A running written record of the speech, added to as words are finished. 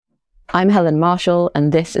I'm Helen Marshall,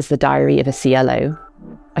 and this is the Diary of a CLO.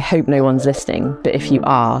 I hope no one's listening, but if you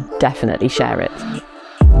are, definitely share it.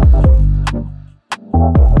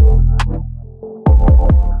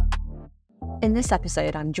 In this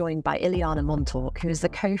episode, I'm joined by Iliana Montauk, who is the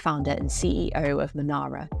co-founder and CEO of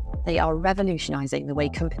Manara. They are revolutionizing the way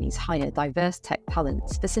companies hire diverse tech talent,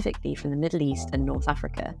 specifically from the Middle East and North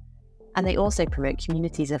Africa. And they also promote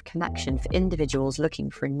communities of connection for individuals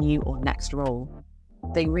looking for a new or next role.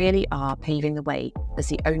 They really are paving the way as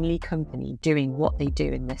the only company doing what they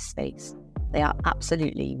do in this space. They are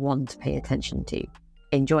absolutely one to pay attention to.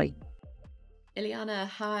 Enjoy. Iliana,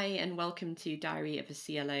 hi, and welcome to Diary of a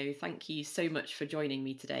CLO. Thank you so much for joining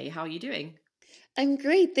me today. How are you doing? I'm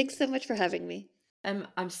great. Thanks so much for having me.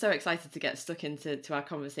 I'm so excited to get stuck into our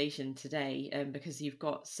conversation today because you've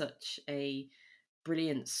got such a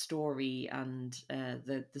brilliant story, and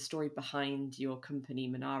the story behind your company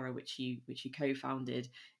Manara, which you co-founded,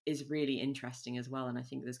 is really interesting as well. And I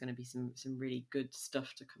think there's going to be some really good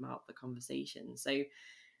stuff to come out of the conversation. So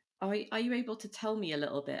are you able to tell me a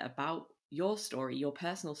little bit about your story, your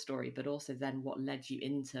personal story, but also then what led you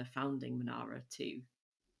into founding Manara too?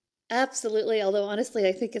 Absolutely. Although honestly,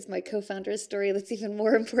 I think it's my co-founder's story that's even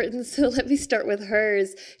more important. So let me start with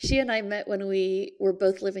hers. She and I met when we were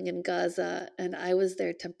both living in Gaza, and I was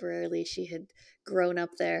there temporarily. She had grown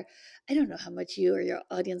up there. I don't know how much you or your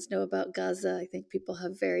audience know about Gaza. I think people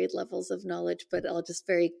have varied levels of knowledge, but I'll just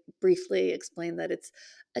very briefly explain that it's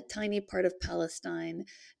a tiny part of Palestine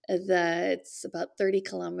that's about 30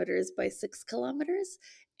 kilometers by 6 kilometers,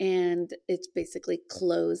 and it's basically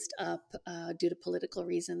closed up due to political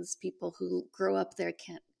reasons. People who grow up there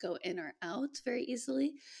can't go in or out very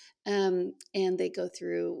easily, and they go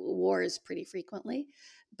through wars pretty frequently.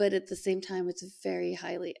 But at the same time, it's very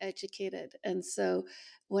highly educated. And so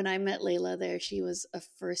when I met Layla there, she was a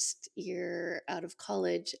first year out of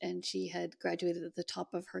college, and she had graduated at the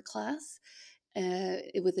top of her class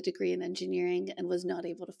with a degree in engineering and was not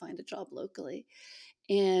able to find a job locally.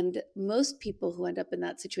 And most people who end up in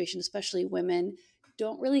that situation, especially women,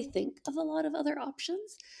 don't really think of a lot of other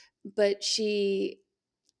options. But she,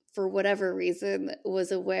 for whatever reason,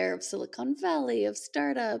 was aware of Silicon Valley, of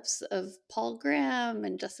startups, of Paul Graham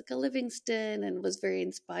and Jessica Livingston, and was very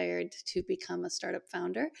inspired to become a startup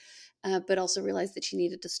founder, but also realized that she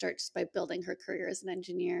needed to start just by building her career as an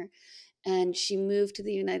engineer. And she moved to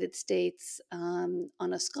the United States on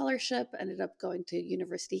a scholarship, ended up going to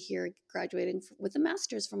university here, graduating with a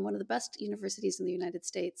master's from one of the best universities in the United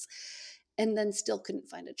States, and then still couldn't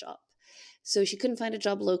find a job. So she couldn't find a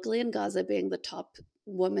job locally in Gaza, being the top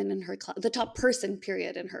woman in her class, the top person,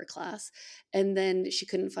 period, in her class. And then she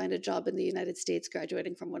couldn't find a job in the United States,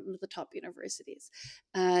 graduating from one of the top universities.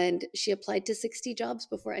 And she applied to 60 jobs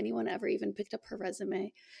before anyone ever even picked up her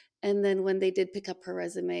resume. And then when they did pick up her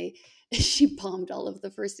resume, she bombed all of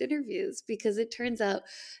the first interviews, because it turns out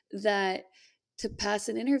that to pass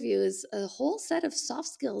an interview is a whole set of soft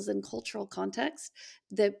skills and cultural context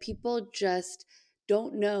that people just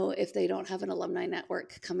don't know if they don't have an alumni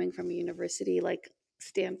network coming from a university like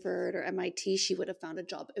Stanford or MIT. She would have found a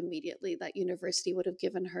job immediately. That university would have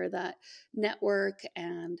given her that network,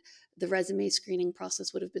 and the resume screening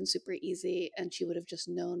process would have been super easy, and she would have just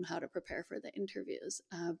known how to prepare for the interviews.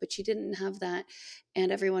 But she didn't have that,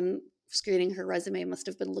 and everyone screening her resume must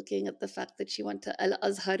have been looking at the fact that she went to Al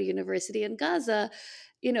Azhar University in Gaza,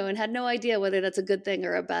 and had no idea whether that's a good thing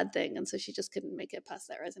or a bad thing. And so she just couldn't make it past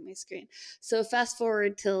that resume screen. So fast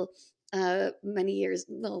forward till many years,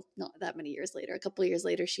 well, not that many years later, a couple of years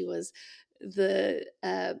later, she was the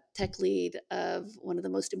tech lead of one of the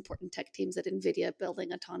most important tech teams at NVIDIA,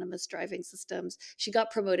 building autonomous driving systems. She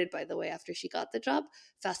got promoted, by the way, after she got the job,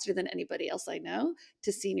 faster than anybody else I know,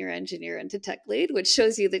 to senior engineer and to tech lead, which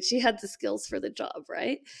shows you that she had the skills for the job,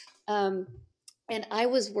 right? And I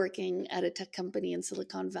was working at a tech company in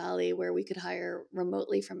Silicon Valley where we could hire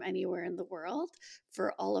remotely from anywhere in the world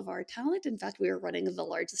for all of our talent. In fact, we were running the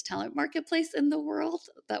largest talent marketplace in the world.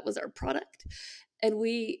 That was our product. And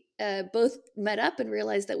we both met up and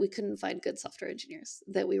realized that we couldn't find good software engineers,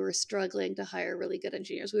 that we were struggling to hire really good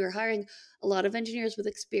engineers. We were hiring a lot of engineers with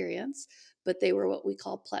experience, but they were what we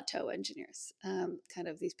call plateau engineers, kind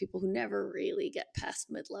of these people who never really get past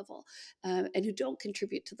mid-level, and who don't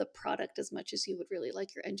contribute to the product as much as you would really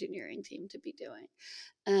like your engineering team to be doing.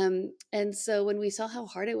 And so when we saw how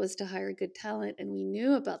hard it was to hire good talent, and we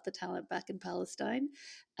knew about the talent back in Palestine,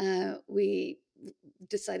 we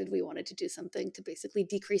decided we wanted to do something to basically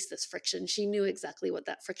decrease this friction. She knew exactly what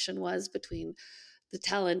that friction was between the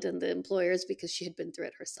talent and the employers, because she had been through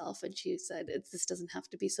it herself. And she said, this doesn't have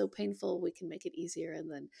to be so painful. We can make it easier. And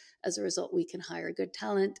then as a result, we can hire good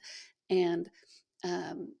talent. And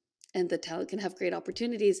and the talent can have great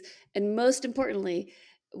opportunities. And most importantly,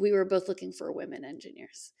 we were both looking for women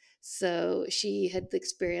engineers. So she had the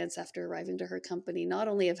experience after arriving to her company, not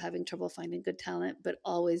only of having trouble finding good talent, but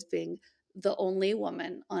always being the only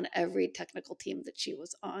woman on every technical team that she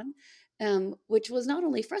was on, which was not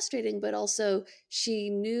only frustrating, but also she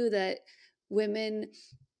knew that women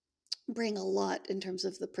bring a lot in terms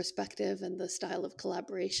of the perspective and the style of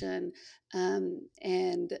collaboration,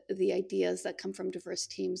 and the ideas that come from diverse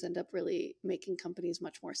teams end up really making companies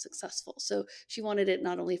much more successful. So she wanted it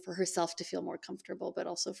not only for herself to feel more comfortable, but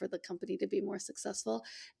also for the company to be more successful.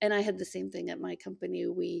 And I had the same thing at my company.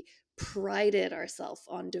 We prided ourselves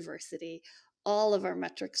on diversity. All of our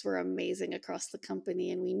metrics were amazing across the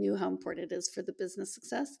company, and we knew how important it is for the business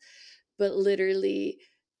success. But literally,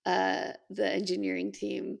 the engineering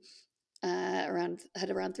team had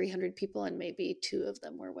around 300 people, and maybe two of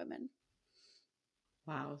them were women.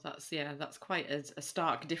 Wow, that's quite a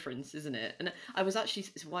stark difference, isn't it? And I was actually,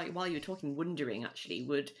 while you were talking, wondering actually,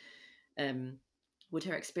 um would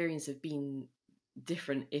her experience have been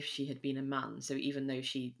different if she had been a man? So even though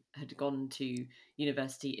she had gone to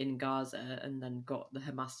university in Gaza and then got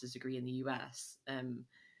her master's degree in the US,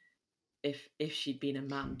 if she'd been a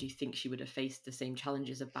man, do you think she would have faced the same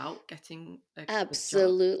challenges about getting a job?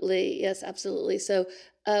 Absolutely. Yes, absolutely. So,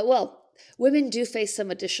 well, women do face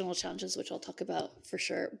some additional challenges, which I'll talk about for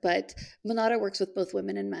sure. But Monada works with both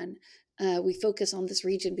women and men. We focus on this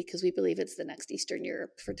region because we believe it's the next Eastern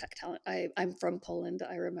Europe for tech talent. I'm from Poland.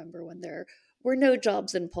 I remember when there were no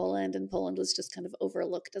jobs in Poland, and Poland was just kind of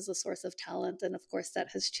overlooked as a source of talent. And of course, that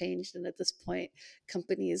has changed. And at this point,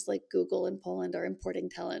 companies like Google in Poland are importing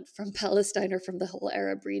talent from Palestine or from the whole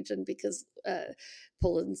Arab region because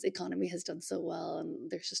Poland's economy has done so well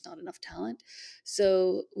and there's just not enough talent.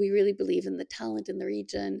 So we really believe in the talent in the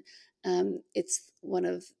region. It's one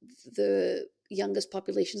of the youngest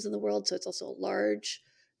populations in the world, so it's also a large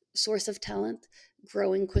source of talent,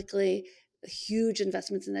 growing quickly. Huge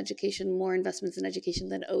investments in education, more investments in education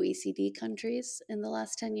than OECD countries in the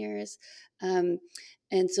last 10 years. Um,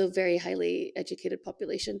 and so, very highly educated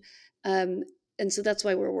population. Um, and so that's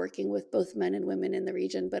why we're working with both men and women in the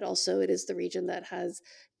region, but also it is the region that has,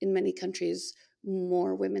 in many countries,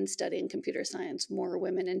 more women studying computer science, more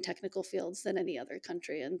women in technical fields than any other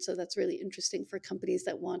country. And so that's really interesting for companies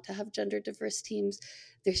that want to have gender diverse teams.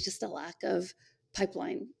 There's just a lack of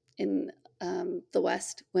pipeline in the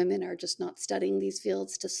West. Women are just not studying these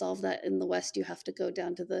fields. To solve that in the West, you have to go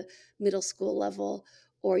down to the middle school level,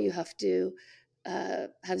 or you have to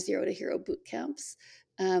have zero to hero boot camps.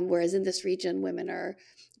 Whereas in this region, women are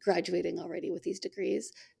graduating already with these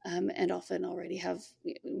degrees, and often already have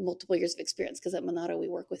multiple years of experience, because at Monado we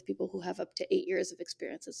work with people who have up to 8 years of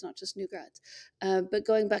experience. It's not just new grads. But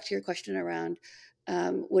going back to your question around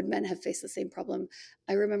would men have faced the same problem,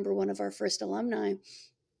 I remember one of our first alumni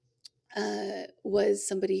was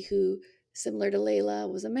somebody who, similar to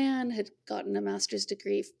Layla, was a man, had gotten a master's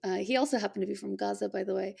degree. He also happened to be from Gaza, by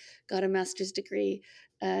the way, got a master's degree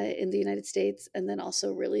in the United States, and then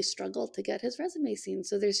also really struggled to get his resume seen.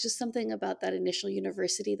 So there's just something about that initial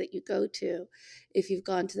university that you go to. If you've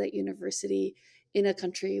gone to that university in a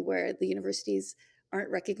country where the universities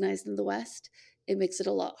aren't recognized in the West, it makes it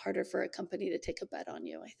a lot harder for a company to take a bet on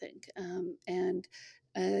you, I think. And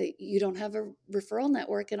you don't have a referral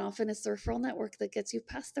network, and often it's the referral network that gets you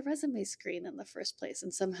past the resume screen in the first place,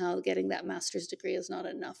 and somehow getting that master's degree is not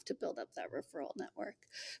enough to build up that referral network.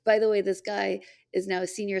 By the way, this guy is now a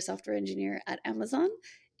senior software engineer at Amazon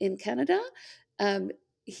in Canada.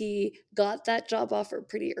 He got that job offer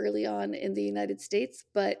pretty early on in the United States,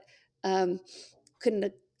 but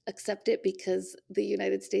couldn't accept it because the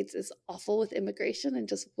United States is awful with immigration and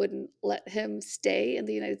just wouldn't let him stay in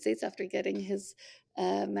the United States after getting his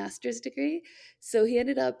master's degree. So he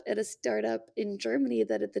ended up at a startup in Germany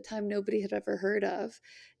that at the time nobody had ever heard of,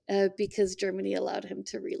 because Germany allowed him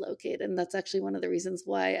to relocate. And that's actually one of the reasons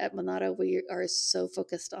why at Monado we are so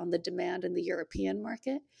focused on the demand in the European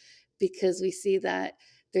market, because we see that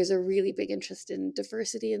there's a really big interest in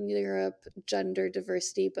diversity in Europe, gender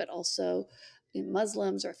diversity, but also in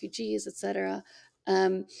Muslims, refugees, etc.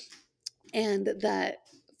 And that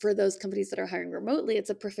for those companies that are hiring remotely, it's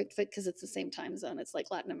a perfect fit because it's the same time zone. It's like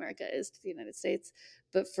Latin America is to the United States.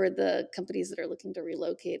 But for the companies that are looking to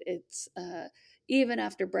relocate, it's even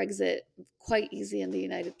after Brexit, quite easy in the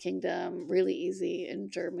United Kingdom, really easy in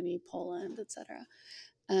Germany, Poland, etc.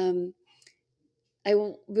 I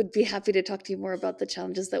would be happy to talk to you more about the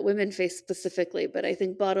challenges that women face specifically, but I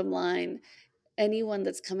think bottom line, anyone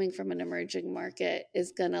that's coming from an emerging market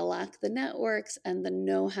is going to lack the networks and the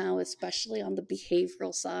know-how, especially on the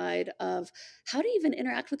behavioral side of how to even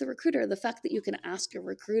interact with a recruiter. The fact that you can ask a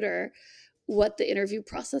recruiter what the interview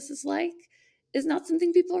process is like is not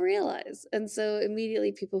something people realize. And so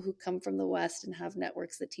immediately people who come from the West and have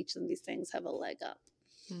networks that teach them these things have a leg up.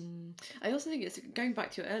 I also think it's going back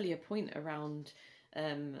to your earlier point around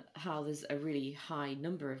how there's a really high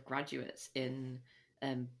number of graduates in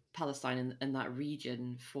Palestine and that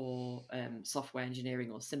region for software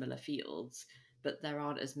engineering or similar fields, but there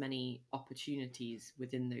aren't as many opportunities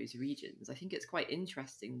within those regions. I think it's quite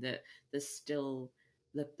interesting that there's still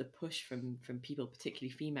the push from people,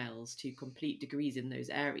 particularly females, to complete degrees in those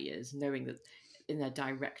areas, knowing that in their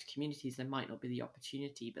direct communities there might not be the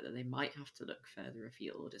opportunity, but that they might have to look further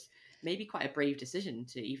afield. It's maybe quite a brave decision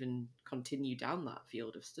to even continue down that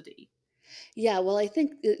field of study. Yeah, well, I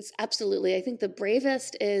think it's absolutely. I think the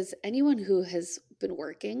bravest is anyone who has been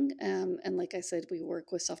working. And like I said, we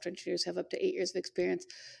work with software engineers who have up to 8 years of experience.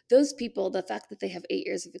 Those people, the fact that they have 8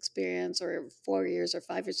 years of experience or 4 years or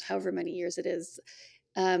 5 years, however many years it is,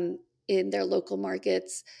 um, in their local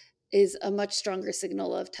markets is a much stronger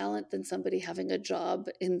signal of talent than somebody having a job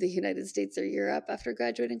in the United States or Europe after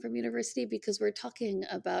graduating from university, because we're talking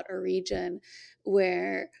about a region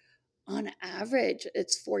where on average,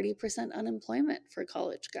 it's 40% unemployment for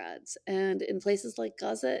college grads. And in places like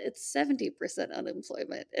Gaza, it's 70%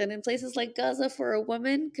 unemployment. And in places like Gaza, for a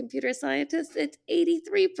woman computer scientist, it's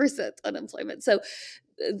 83% unemployment. So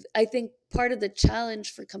I think part of the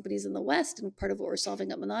challenge for companies in the West and part of what we're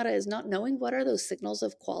solving at Monada is not knowing what are those signals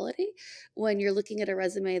of quality when you're looking at a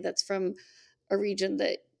resume that's from a region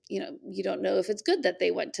that you don't know if it's good that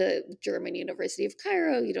they went to German University of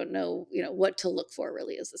Cairo. You don't know what to look for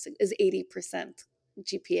really. Is 80%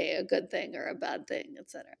 GPA a good thing or a bad thing,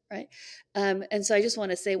 et cetera, right? And so I just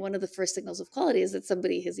want to say one of the first signals of quality is that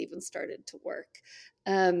somebody has even started to work.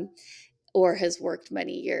 Or has worked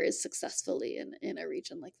many years successfully in a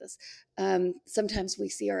region like this. Sometimes we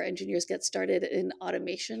see our engineers get started in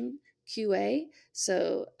automation QA,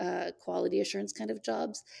 so quality assurance kind of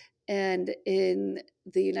jobs. And in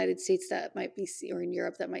the United States, that might be, or in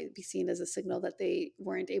Europe, that might be seen as a signal that they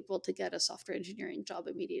weren't able to get a software engineering job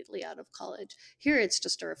immediately out of college. Here, it's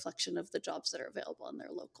just a reflection of the jobs that are available in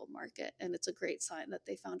their local market. And it's a great sign that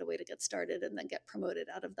they found a way to get started and then get promoted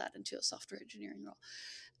out of that into a software engineering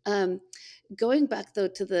role. Going back, though,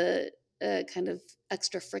 to the kind of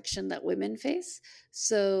extra friction that women face.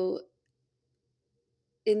 So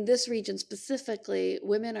in this region specifically,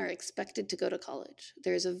 women are expected to go to college.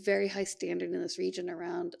 There's a very high standard in this region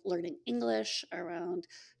around learning English, around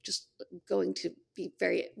just going to be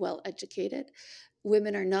very well educated.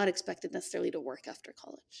 Women are not expected necessarily to work after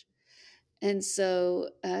college. And so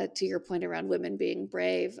to your point around women being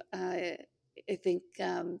brave, I think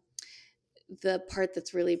the part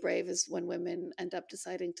that's really brave is when women end up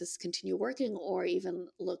deciding to continue working or even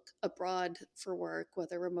look abroad for work,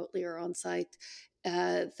 whether remotely or on site.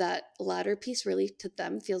 That latter piece really to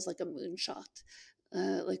them feels like a moonshot.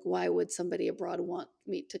 Like, why would somebody abroad want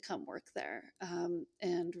me to come work there?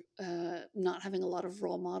 And not having a lot of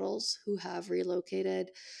role models who have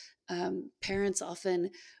relocated. Parents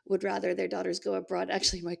often would rather their daughters go abroad.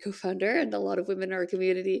 Actually, my co-founder and a lot of women in our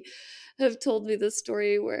community have told me this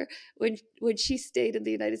story where when she stayed in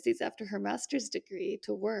the United States after her master's degree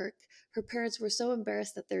to work, her parents were so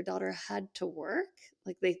embarrassed that their daughter had to work.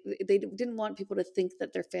 Like they didn't want people to think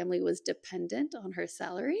that their family was dependent on her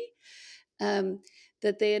salary.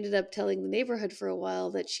 That they ended up telling the neighborhood for a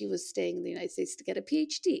while that she was staying in the United States to get a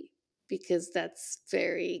PhD, because that's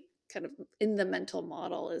very kind of in the mental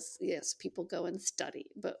model is, yes, people go and study,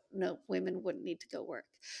 but no, women wouldn't need to go work.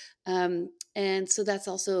 And so that's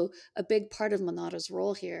also a big part of Monada's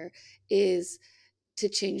role here, is to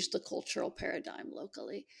change the cultural paradigm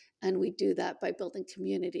locally. And we do that by building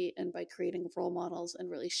community and by creating role models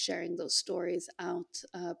and really sharing those stories out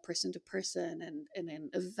person to person and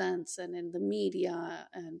in events and in the media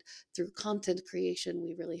and through content creation.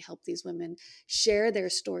 We really help these women share their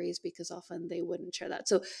stories because often they wouldn't share that.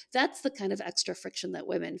 So that's the kind of extra friction that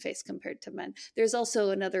women face compared to men. There's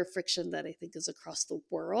also another friction that I think is across the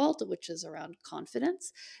world, which is around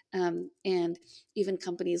confidence. And even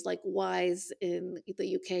companies like Wise in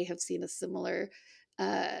the UK have seen a similar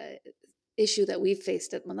issue that we've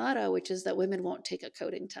faced at Monada, which is that women won't take a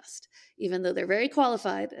coding test, even though they're very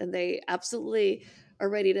qualified and they absolutely are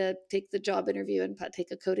ready to take the job interview and take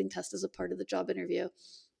a coding test as a part of the job interview.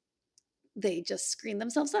 They just screen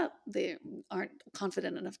themselves up. They aren't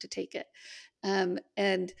confident enough to take it. And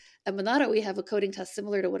at Monada, we have a coding test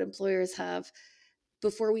similar to what employers have,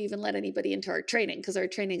 before we even let anybody into our training, because our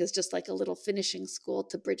training is just like a little finishing school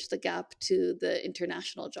to bridge the gap to the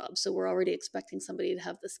international job. So we're already expecting somebody to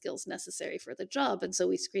have the skills necessary for the job. And so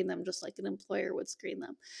we screen them just like an employer would screen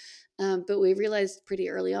them. But we realized pretty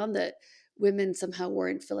early on that women somehow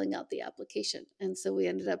weren't filling out the application. And so we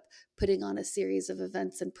ended up putting on a series of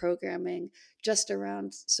events and programming just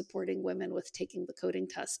around supporting women with taking the coding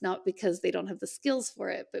test, not because they don't have the skills for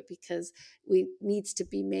it, but because we needs to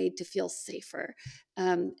be made to feel safer.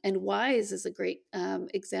 And WISE is a great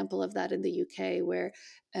example of that in the UK, where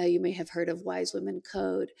you may have heard of Wise Women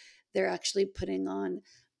Code. They're actually putting on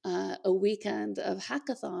a weekend of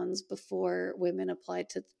hackathons before women apply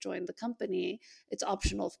to join the company. It's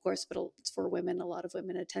optional, of course, but it's for women. A lot of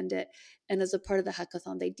women attend it. And as a part of the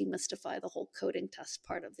hackathon, they demystify the whole coding test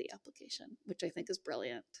part of the application, which I think is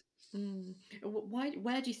brilliant.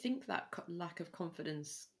 Where do you think that lack of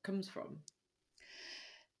confidence comes from?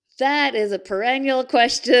 That is a perennial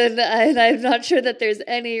question, and I'm not sure that there's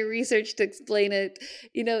any research to explain it.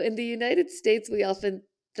 You know, in the United States, we often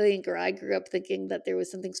think, or I grew up thinking, that there was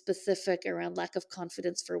something specific around lack of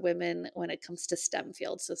confidence for women when it comes to STEM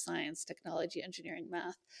fields, so science, technology, engineering,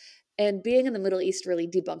 math. And being in the Middle East really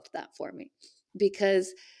debunked that for me,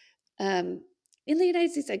 because in the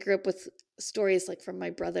United States, I grew up with stories like from my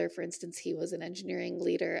brother, for instance. He was an engineering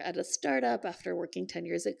leader at a startup. After working 10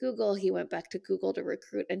 years at Google, he went back to Google to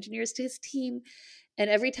recruit engineers to his team. And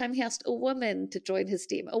every time he asked a woman to join his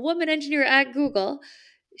team, a woman engineer at Google,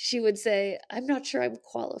 she would say, "I'm not sure I'm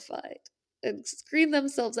qualified," and screen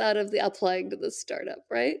themselves out of the applying to the startup,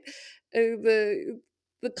 right?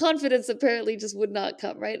 The confidence apparently just would not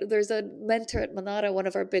come, right? There's a mentor at Manata. One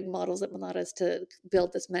of our big models at Manata is to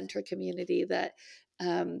build this mentor community that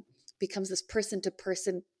becomes this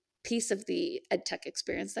person-to-person piece of the ed tech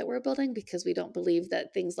experience that we're building, because we don't believe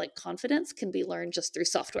that things like confidence can be learned just through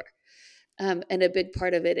software. And a big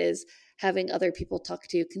part of it is having other people talk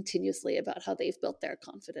to you continuously about how they've built their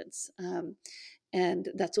confidence. And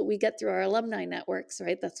that's what we get through our alumni networks,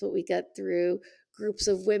 right? That's what we get through groups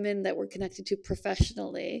of women that we're connected to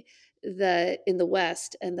professionally, that in the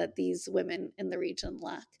West, and that these women in the region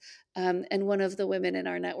lack. And one of the women in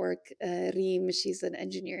our network, Reem, she's an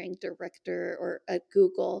engineering director or at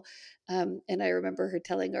Google. And I remember her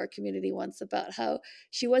telling our community once about how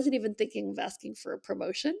she wasn't even thinking of asking for a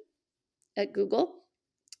promotion at Google.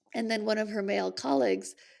 And then one of her male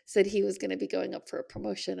colleagues said he was going to be going up for a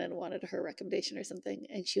promotion and wanted her recommendation or something.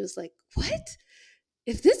 And she was like, "What?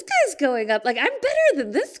 If this guy's going up, like, I'm better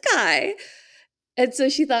than this guy." And so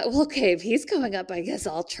she thought, well, okay, if he's going up, I guess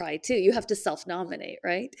I'll try too. You have to self-nominate,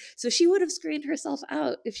 right? So she would have screened herself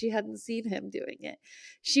out if she hadn't seen him doing it.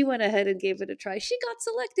 She went ahead and gave it a try. She got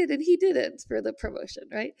selected and he didn't for the promotion,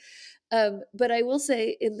 right? But I will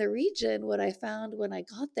say, in the region, what I found when I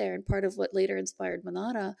got there, and part of what later inspired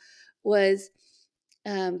Manana, was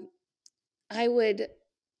I would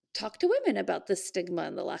talk to women about the stigma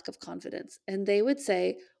and the lack of confidence. And they would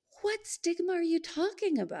say, "What stigma are you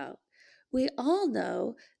talking about? We all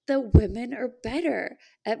know that women are better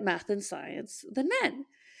at math and science than men."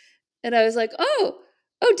 And I was like, oh,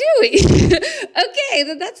 do we? Okay,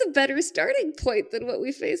 then that's a better starting point than what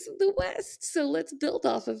we face in the West. So let's build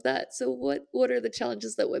off of that. So what are the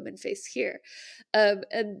challenges that women face here?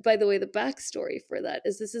 And by the way, the backstory for that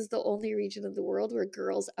is this is the only region in the world where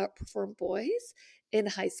girls outperform boys in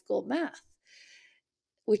high school math,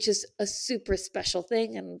 which is a super special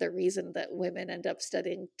thing. And the reason that women end up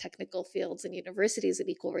studying technical fields in universities at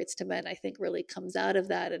equal rates to men, I think, really comes out of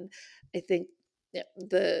that. And I think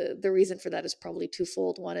the reason for that is probably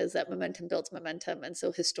twofold. One is that momentum builds momentum. And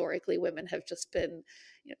so historically, women have just been,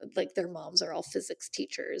 like, their moms are all physics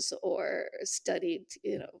teachers or studied,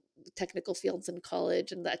 technical fields in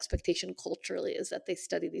college. And the expectation culturally is that they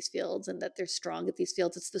study these fields and that they're strong at these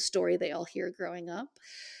fields. It's the story they all hear growing up.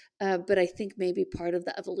 But I think maybe part of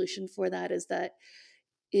the evolution for that is that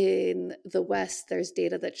in the West, there's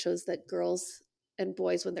data that shows that girls and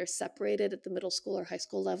boys, when they're separated at the middle school or high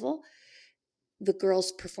school level, the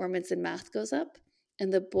girls' performance in math goes up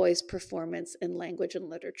and the boys' performance in language and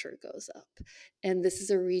literature goes up. And this is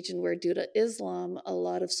a region where, due to Islam, a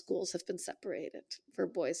lot of schools have been separated for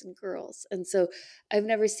boys and girls. And so I've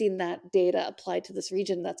never seen that data applied to this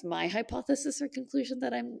region. That's my hypothesis or conclusion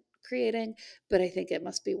that I'm creating, but I think it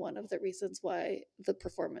must be one of the reasons why the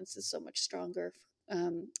performance is so much stronger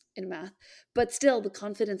in math. But still, the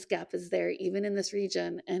confidence gap is there even in this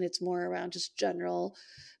region, and it's more around just general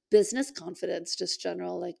business confidence, just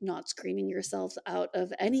general, like, not screening yourselves out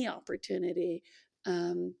of any opportunity,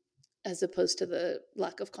 as opposed to the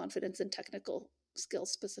lack of confidence in technical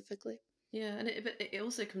skills specifically. Yeah, and it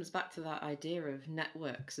also comes back to that idea of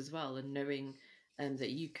networks as well, and knowing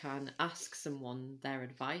that you can ask someone their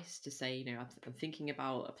advice to say, you know, I'm thinking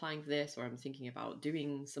about applying for this, or I'm thinking about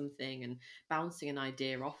doing something, and bouncing an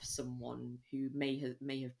idea off someone who may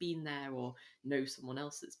have been there or know someone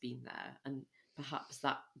else that's been there. And perhaps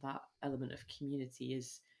that element of community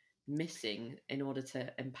is missing in order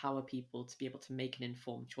to empower people to be able to make an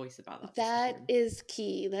informed choice about that That decision. is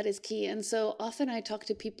key. That is key. And so often I talk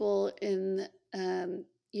to people in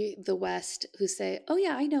the West who say, "Oh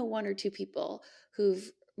yeah, I know one or two people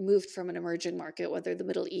who've moved from an emerging market, whether the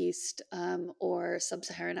Middle East or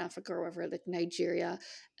Sub-Saharan Africa or wherever, like Nigeria,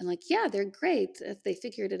 and like, yeah, they're great. If they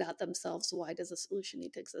figured it out themselves, why does a solution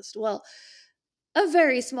need to exist?" Well, a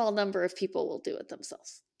very small number of people will do it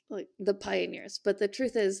themselves, like the pioneers. But the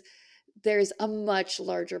truth is, there's a much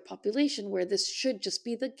larger population where this should just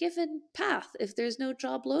be the given path. If there's no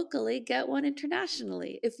job locally, get one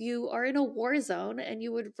internationally. If you are in a war zone and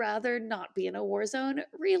you would rather not be in a war zone,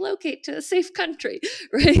 relocate to a safe country,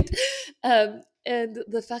 right? And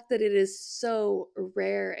the fact that it is so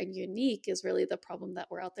rare and unique is really the problem that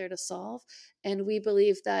we're out there to solve. And we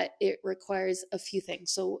believe that it requires a few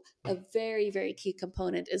things. So, a very, very key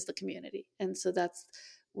component is the community. And so that's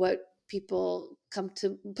what people come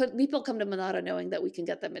to Monada knowing that we can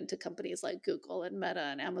get them into companies like Google and Meta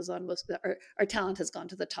and Amazon. Most of our talent has gone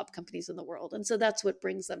to the top companies in the world, and so that's what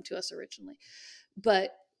brings them to us originally.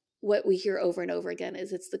 But what we hear over and over again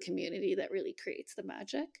is it's the community that really creates the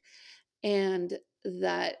magic, and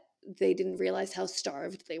that they didn't realize how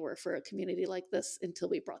starved they were for a community like this until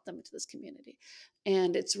we brought them into this community.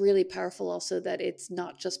 And it's really powerful also that it's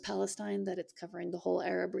not just Palestine, that it's covering the whole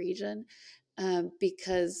Arab region,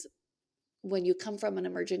 because when you come from an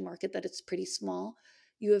emerging market that it's pretty small,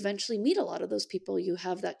 you eventually meet a lot of those people, you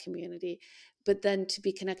have that community. But then to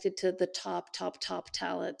be connected to the top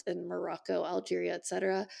talent in Morocco, Algeria,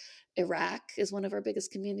 etc., Iraq is one of our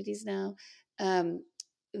biggest communities now. um,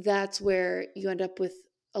 that's where you end up with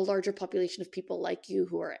a larger population of people like you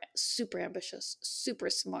who are super ambitious, super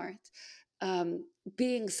smart,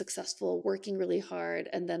 being successful, working really hard,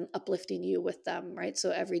 and then uplifting you with them, right?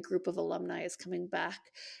 So every group of alumni is coming back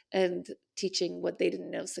and teaching what they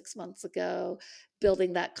didn't know 6 months ago,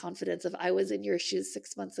 building that confidence of, I was in your shoes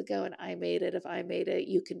 6 months ago and I made it. If I made it,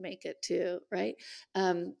 you can make it too, right?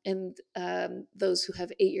 And those who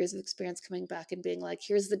have 8 years of experience coming back and being like,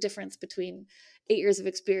 here's the difference between 8 years of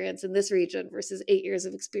experience in this region versus 8 years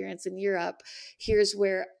of experience in Europe. Here's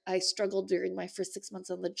where I struggled during my first 6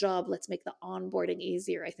 months on the job. Let's make the onboarding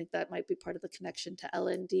easier. I think that might be part of the connection to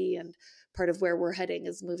L&D, and part of where we're heading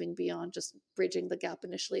is moving beyond just bridging the gap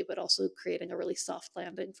initially, but also creating a really soft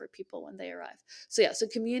landing for people when they arrive. So yeah, so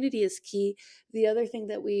community is key. The other thing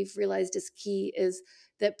that we've realized is key is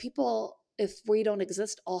that people, if we don't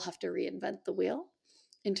exist, all have to reinvent the wheel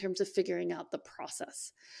in terms of figuring out the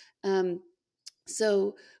process.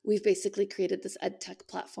 So we've basically created this ed tech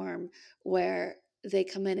platform where they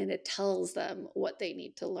come in and it tells them what they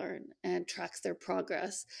need to learn and tracks their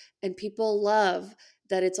progress. And people love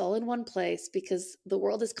that it's all in one place because the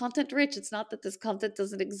world is content rich. It's not that this content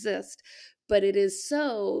doesn't exist, but it is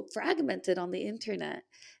so fragmented on the internet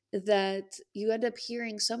that you end up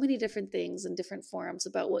hearing so many different things in different forums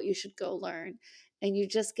about what you should go learn. And you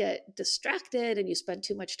just get distracted and you spend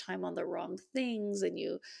too much time on the wrong things, and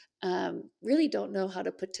you really don't know how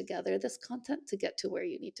to put together this content to get to where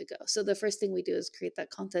you need to go. So the first thing we do is create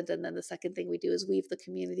that content. And then the second thing we do is weave the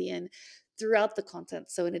community in throughout the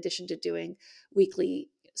content. So in addition to doing weekly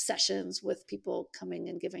sessions with people coming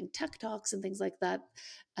and giving tech talks and things like that,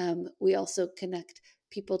 we also connect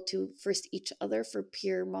people to first each other for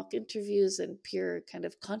peer mock interviews and peer kind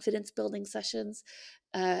of confidence building sessions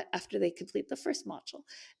after they complete the first module.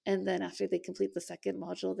 And then after they complete the second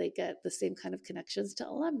module, they get the same kind of connections to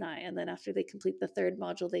alumni. And then after they complete the third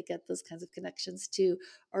module, they get those kinds of connections to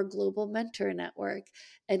our global mentor network.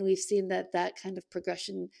 And we've seen that that kind of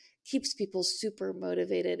progression keeps people super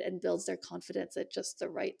motivated and builds their confidence at just the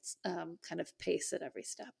right kind of pace at every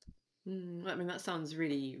step. I mean, that sounds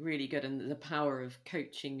really, really good. And the power of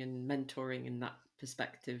coaching and mentoring in that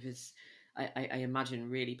perspective is, I imagine,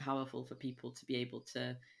 really powerful for people to be able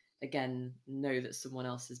to, again, know that someone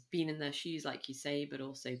else has been in their shoes, like you say, but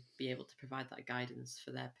also be able to provide that guidance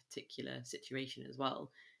for their particular situation as well.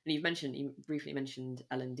 And you briefly mentioned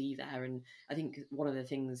L&D there. And I think one of the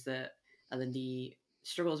things that L&D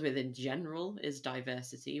struggles with in general is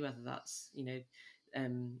diversity, whether that's,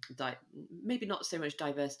 maybe not so much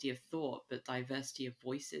diversity of thought, but diversity of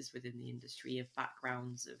voices within the industry, of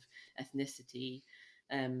backgrounds, of ethnicity,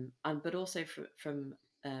 and but also from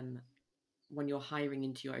when you're hiring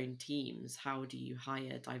into your own teams, how do you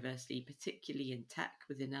hire diversity, particularly in tech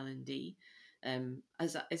within L&D?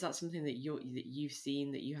 Is that something that you've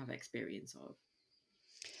seen, that you have experience of?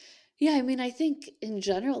 Yeah, I mean, I think in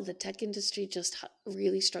general, the tech industry just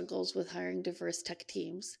really struggles with hiring diverse tech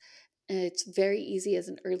teams. And it's very easy as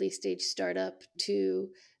an early stage startup to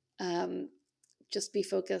um, just be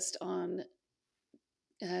focused on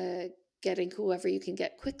uh, getting whoever you can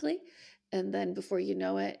get quickly. And then before you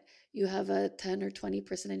know it, you have a 10 or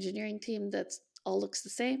 20-person engineering team that's all looks the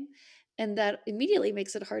same. And that immediately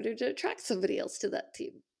makes it harder to attract somebody else to that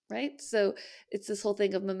team, right? So it's this whole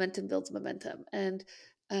thing of momentum builds momentum. And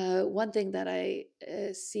one thing that I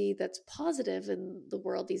see that's positive in the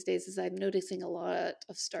world these days is I'm noticing a lot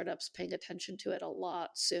of startups paying attention to it a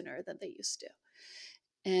lot sooner than they used to.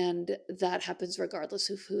 And that happens regardless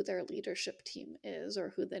of who their leadership team is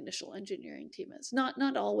or who the initial engineering team is.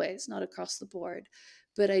 Not always, not across the board,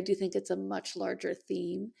 but I do think it's a much larger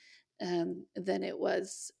theme than it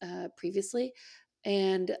was previously.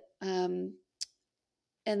 And um,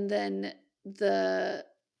 and then the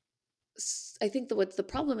I think what the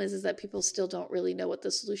problem is that people still don't really know what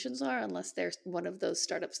the solutions are unless they're one of those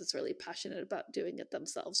startups that's really passionate about doing it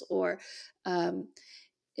themselves, or um,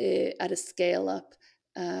 at a scale up.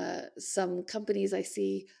 Some companies I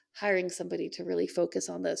see hiring somebody to really focus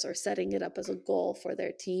on this or setting it up as a goal for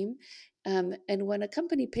their team. And when a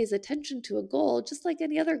company pays attention to a goal, just like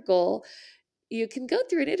any other goal, you can go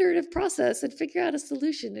through an iterative process and figure out a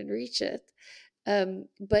solution and reach it.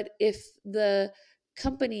 But if the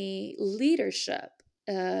company leadership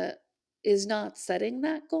uh, is not setting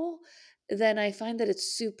that goal, then I find that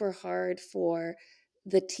it's super hard for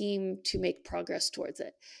the team to make progress towards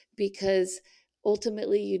it, because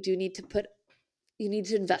ultimately you need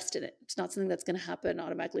to invest in it. It's not something that's going to happen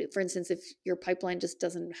automatically. For instance, if your pipeline just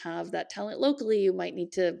doesn't have that talent locally, you might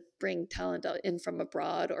need to bring talent in from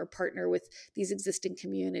abroad or partner with these existing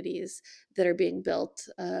communities that are being built.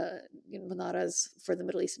 Manada's for the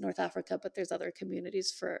Middle East and North Africa, but there's other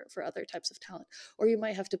communities for other types of talent. Or you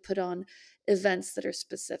might have to put on events that are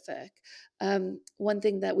specific. One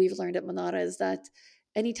thing that we've learned at Manada is that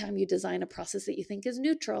anytime you design a process that you think is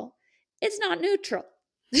neutral, it's not neutral.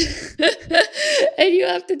 And you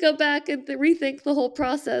have to go back and rethink the whole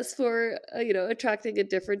process for attracting a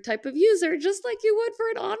different type of user, just like you would for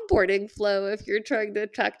an onboarding flow. If you're trying to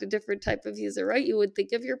attract a different type of user, right, you would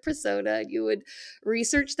think of your persona and you would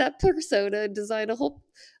research that persona and design a whole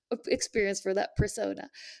experience for that persona.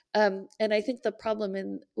 And I think the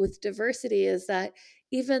problem with diversity is that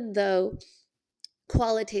even though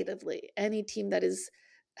qualitatively any team that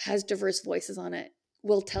has diverse voices on it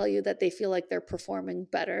will tell you that they feel like they're performing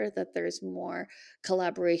better, that there's more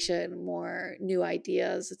collaboration, more new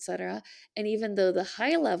ideas, etc. And even though the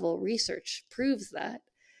high level research proves that,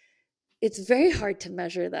 it's very hard to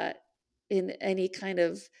measure that in any kind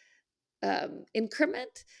of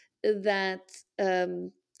increment that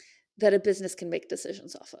that a business can make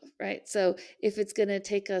decisions off of, right? So if it's going to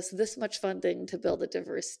take us this much funding to build a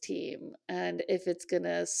diverse team, and if it's going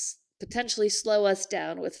to potentially slow us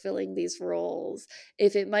down with filling these roles,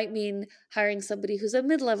 if it might mean hiring somebody who's a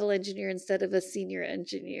mid-level engineer instead of a senior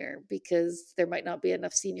engineer, because there might not be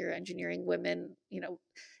enough senior engineering women,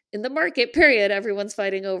 in the market, period, everyone's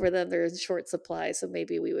fighting over them. They're in short supply. So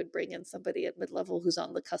maybe we would bring in somebody at mid-level who's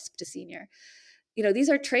on the cusp to senior. These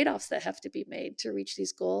are trade-offs that have to be made to reach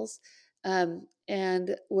these goals.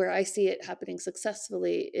 And where I see it happening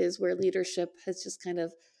successfully is where leadership has just kind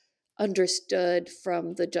of understood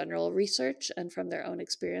from the general research and from their own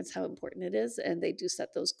experience how important it is. And they do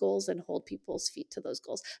set those goals and hold people's feet to those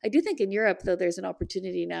goals. I do think in Europe, though, there's an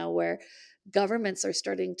opportunity now where governments are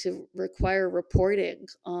starting to require reporting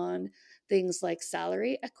on things like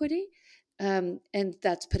salary equity. And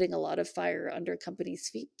that's putting a lot of fire under companies'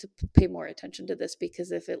 feet to pay more attention to this,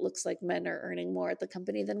 because if it looks like men are earning more at the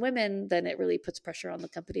company than women, then it really puts pressure on the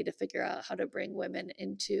company to figure out how to bring women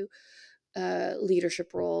into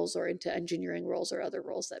leadership roles or into engineering roles or other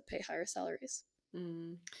roles that pay higher salaries.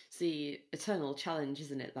 It's the eternal challenge,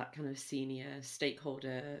 isn't it? That kind of senior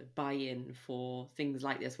stakeholder buy-in for things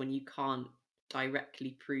like this, when you can't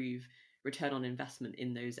directly prove return on investment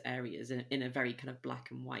in those areas in a very kind of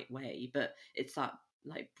black and white way. But it's that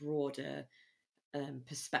like broader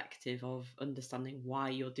perspective of understanding why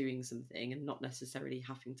you're doing something, and not necessarily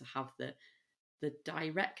having to have the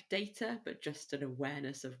direct data, but just an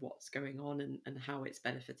awareness of what's going on and how it's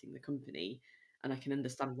benefiting the company. And I can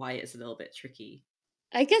understand why it's a little bit tricky.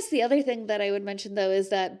 I guess the other thing that I would mention, though, is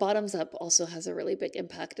that bottoms up also has a really big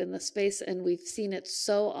impact in this space. And we've seen it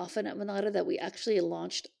so often at Monada that we actually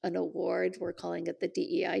launched an award. We're calling it the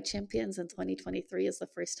DEI Champions, and 2023 is the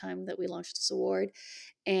first time that we launched this award.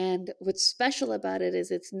 And what's special about it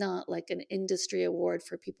is it's not like an industry award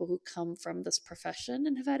for people who come from this profession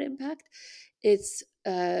and have had impact. It's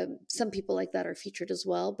some people like that are featured as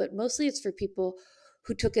well, but mostly it's for people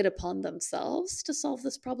who took it upon themselves to solve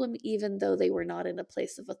this problem, even though they were not in a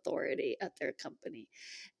place of authority at their company.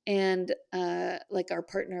 And like our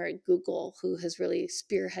partner at Google, who has really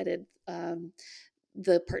spearheaded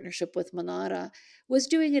the partnership with Monada, was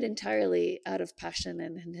doing it entirely out of passion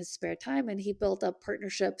and in his spare time. And he built up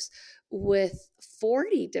partnerships with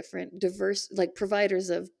 40 different diverse, like providers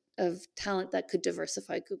of talent that could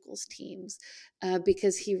diversify Google's teams,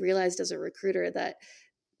 because he realized as a recruiter that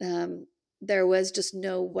um, there was just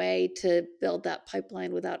no way to build that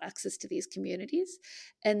pipeline without access to these communities.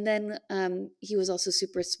 And then he was also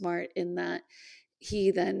super smart in that he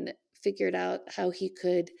then figured out how he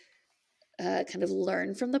could kind of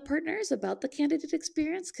learn from the partners about the candidate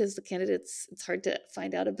experience, because the candidates, it's hard to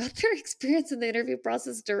find out about their experience in the interview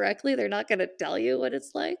process directly. They're not going to tell you what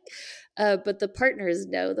it's like. But the partners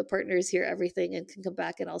know, the partners hear everything and can come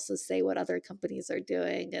back and also say what other companies are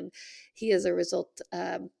doing. And he, as a result,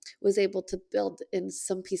 was able to build in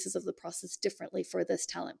some pieces of the process differently for this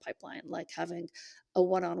talent pipeline, like having a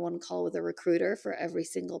one-on-one call with a recruiter for every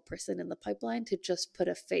single person in the pipeline to just put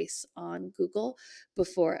a face on Google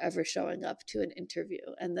before ever showing up to an interview.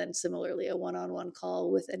 And then similarly, a one-on-one call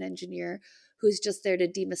with an engineer who's just there to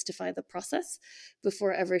demystify the process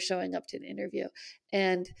before ever showing up to an interview.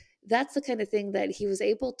 And that's the kind of thing that he was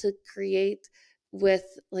able to create with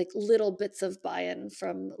like little bits of buy-in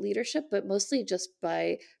from leadership, but mostly just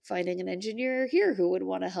by finding an engineer here who would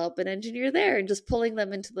want to help an engineer there and just pulling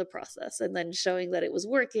them into the process and then showing that it was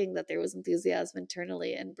working, that there was enthusiasm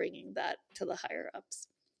internally, and bringing that to the higher ups.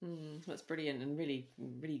 That's brilliant, and really,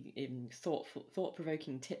 really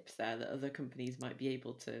thought-provoking tips there that other companies might be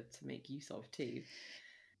able to make use of too.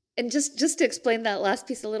 And just to explain that last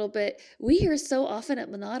piece a little bit, we hear so often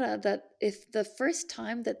at Monada that if the first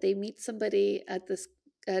time that they meet somebody at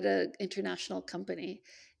an international company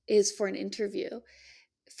is for an interview,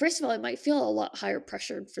 first of all, it might feel a lot higher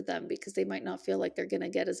pressured for them because they might not feel like they're going to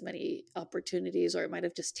get as many opportunities, or it might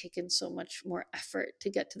have just taken so much more effort to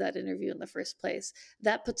get to that interview in the first place.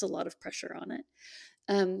 That puts a lot of pressure on it.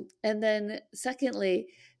 And then, secondly,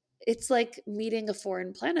 it's like meeting a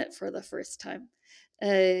foreign planet for the first time.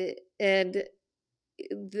 And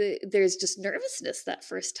there's just nervousness that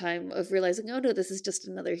first time of realizing, oh no, this is just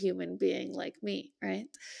another human being like me, right?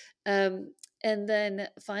 Um, and then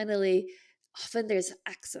finally, often there's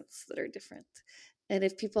accents that are different. And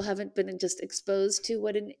if people haven't been just exposed to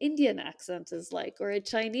what an Indian accent is like or a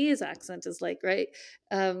Chinese accent is like, right?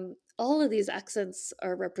 All of these accents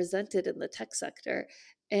are represented in the tech sector.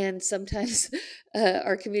 And sometimes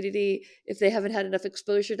our community, if they haven't had enough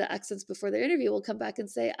exposure to accents before their interview, will come back and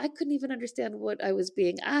say, I couldn't even understand what I was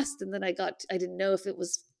being asked. And then I didn't know if it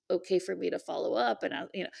was okay for me to follow up. And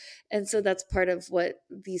and so that's part of what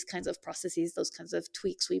these kinds of processes, those kinds of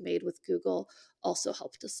tweaks we made with Google also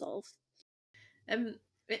help to solve. Um,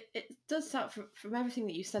 it does sound, from everything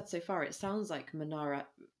that you said so far, it sounds like Manara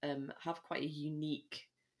have quite a unique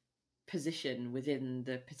position within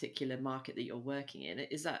the particular market that you're working in.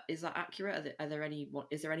 Is that accurate?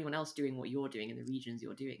 Is there anyone else doing what you're doing in the regions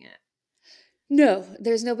you're doing it? No,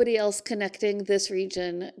 there's nobody else connecting this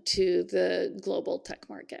region to the global tech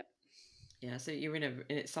market. Yeah, so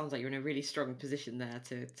it sounds like you're in a really strong position there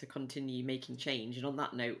to continue making change. And on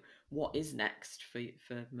that note, what is next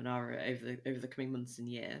for Manara over the coming months and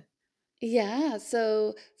year? Yeah.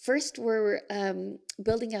 So first, we're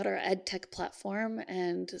building out our ed tech platform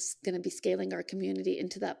and going to be scaling our community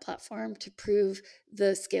into that platform to prove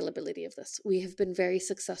the scalability of this. We have been very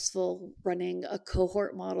successful running a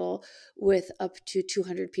cohort model with up to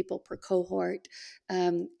 200 people per cohort,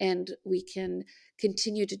 and we can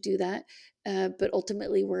continue to do that. But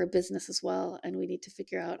ultimately, we're a business as well, and we need to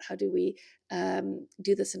figure out how do we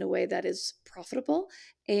do this in a way that is profitable,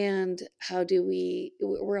 and how do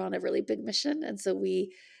we're on a really big mission, and so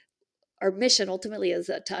our mission ultimately is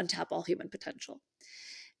to untap all human potential.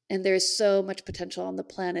 And there's so much potential on the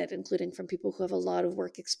planet, including from people who have a lot of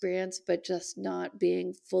work experience but just not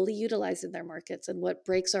being fully utilized in their markets. And what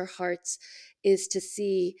breaks our hearts is to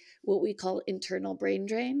see what we call internal brain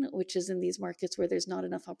drain, which is in these markets where there's not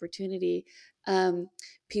enough opportunity,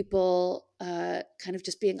 people kind of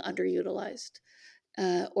just being underutilized.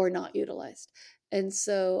 or not utilized. And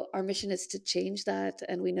so our mission is to change that.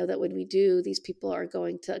 And we know that when we do, these people are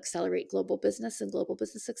going to accelerate global business and global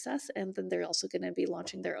business success. And then they're also going to be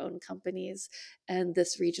launching their own companies. And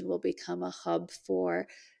this region will become a hub for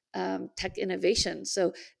tech innovation.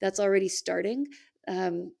 So that's already starting.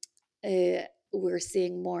 We're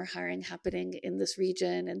seeing more hiring happening in this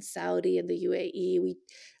region, and Saudi and the UAE.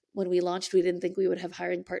 When we launched, we didn't think we would have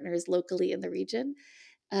hiring partners locally in the region.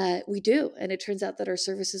 We do. And it turns out that our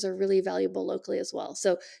services are really valuable locally as well.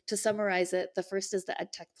 So to summarize it, the first is the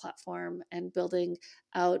EdTech platform and building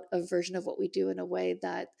out a version of what we do in a way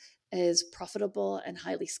that is profitable and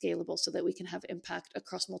highly scalable so that we can have impact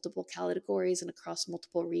across multiple categories and across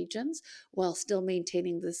multiple regions while still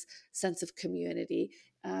maintaining this sense of community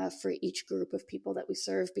for each group of people that we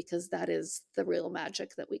serve, because that is the real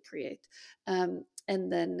magic that we create. And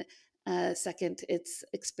then second, it's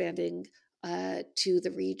expanding to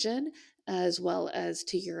the region as well as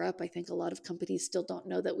to Europe. I think a lot of companies still don't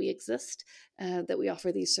know that we exist, that we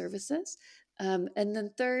offer these services. And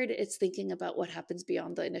then third, it's thinking about what happens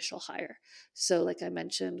beyond the initial hire. So like I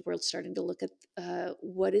mentioned, we're starting to look at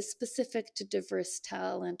what is specific to diverse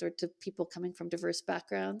talent or to people coming from diverse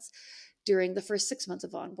backgrounds during the first 6 months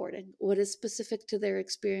of onboarding. What is specific to their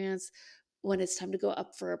experience when it's time to go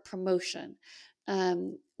up for a promotion?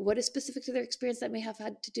 What is specific to their experience that may have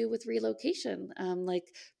had to do with relocation?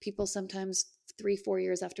 Like people sometimes 3-4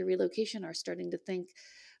 years after relocation are starting to think,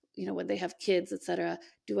 when they have kids, et cetera,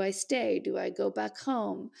 do I stay? Do I go back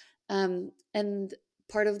home? And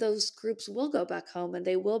part of those groups will go back home and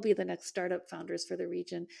they will be the next startup founders for the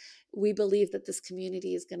region. We believe that this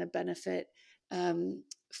community is going to benefit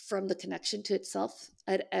from the connection to itself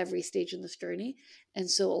at every stage in this journey. And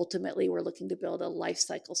so ultimately, we're looking to build a life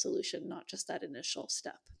cycle solution, not just that initial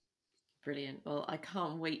step. Brilliant. Well, I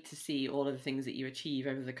can't wait to see all of the things that you achieve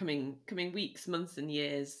over the coming weeks, months, and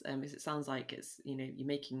years. Because it sounds like it's you're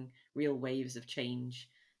making real waves of change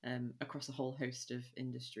across a whole host of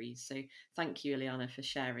industries. So thank you, Iliana, for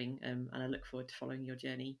sharing, and I look forward to following your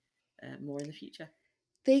journey more in the future.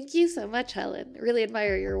 Thank you so much, Helen. Really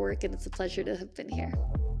admire your work, and it's a pleasure to have been here.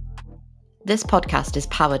 This podcast is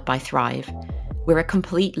powered by Thrive. We're a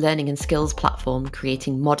complete learning and skills platform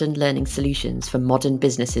creating modern learning solutions for modern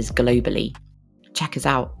businesses globally. Check us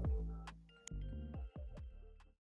out.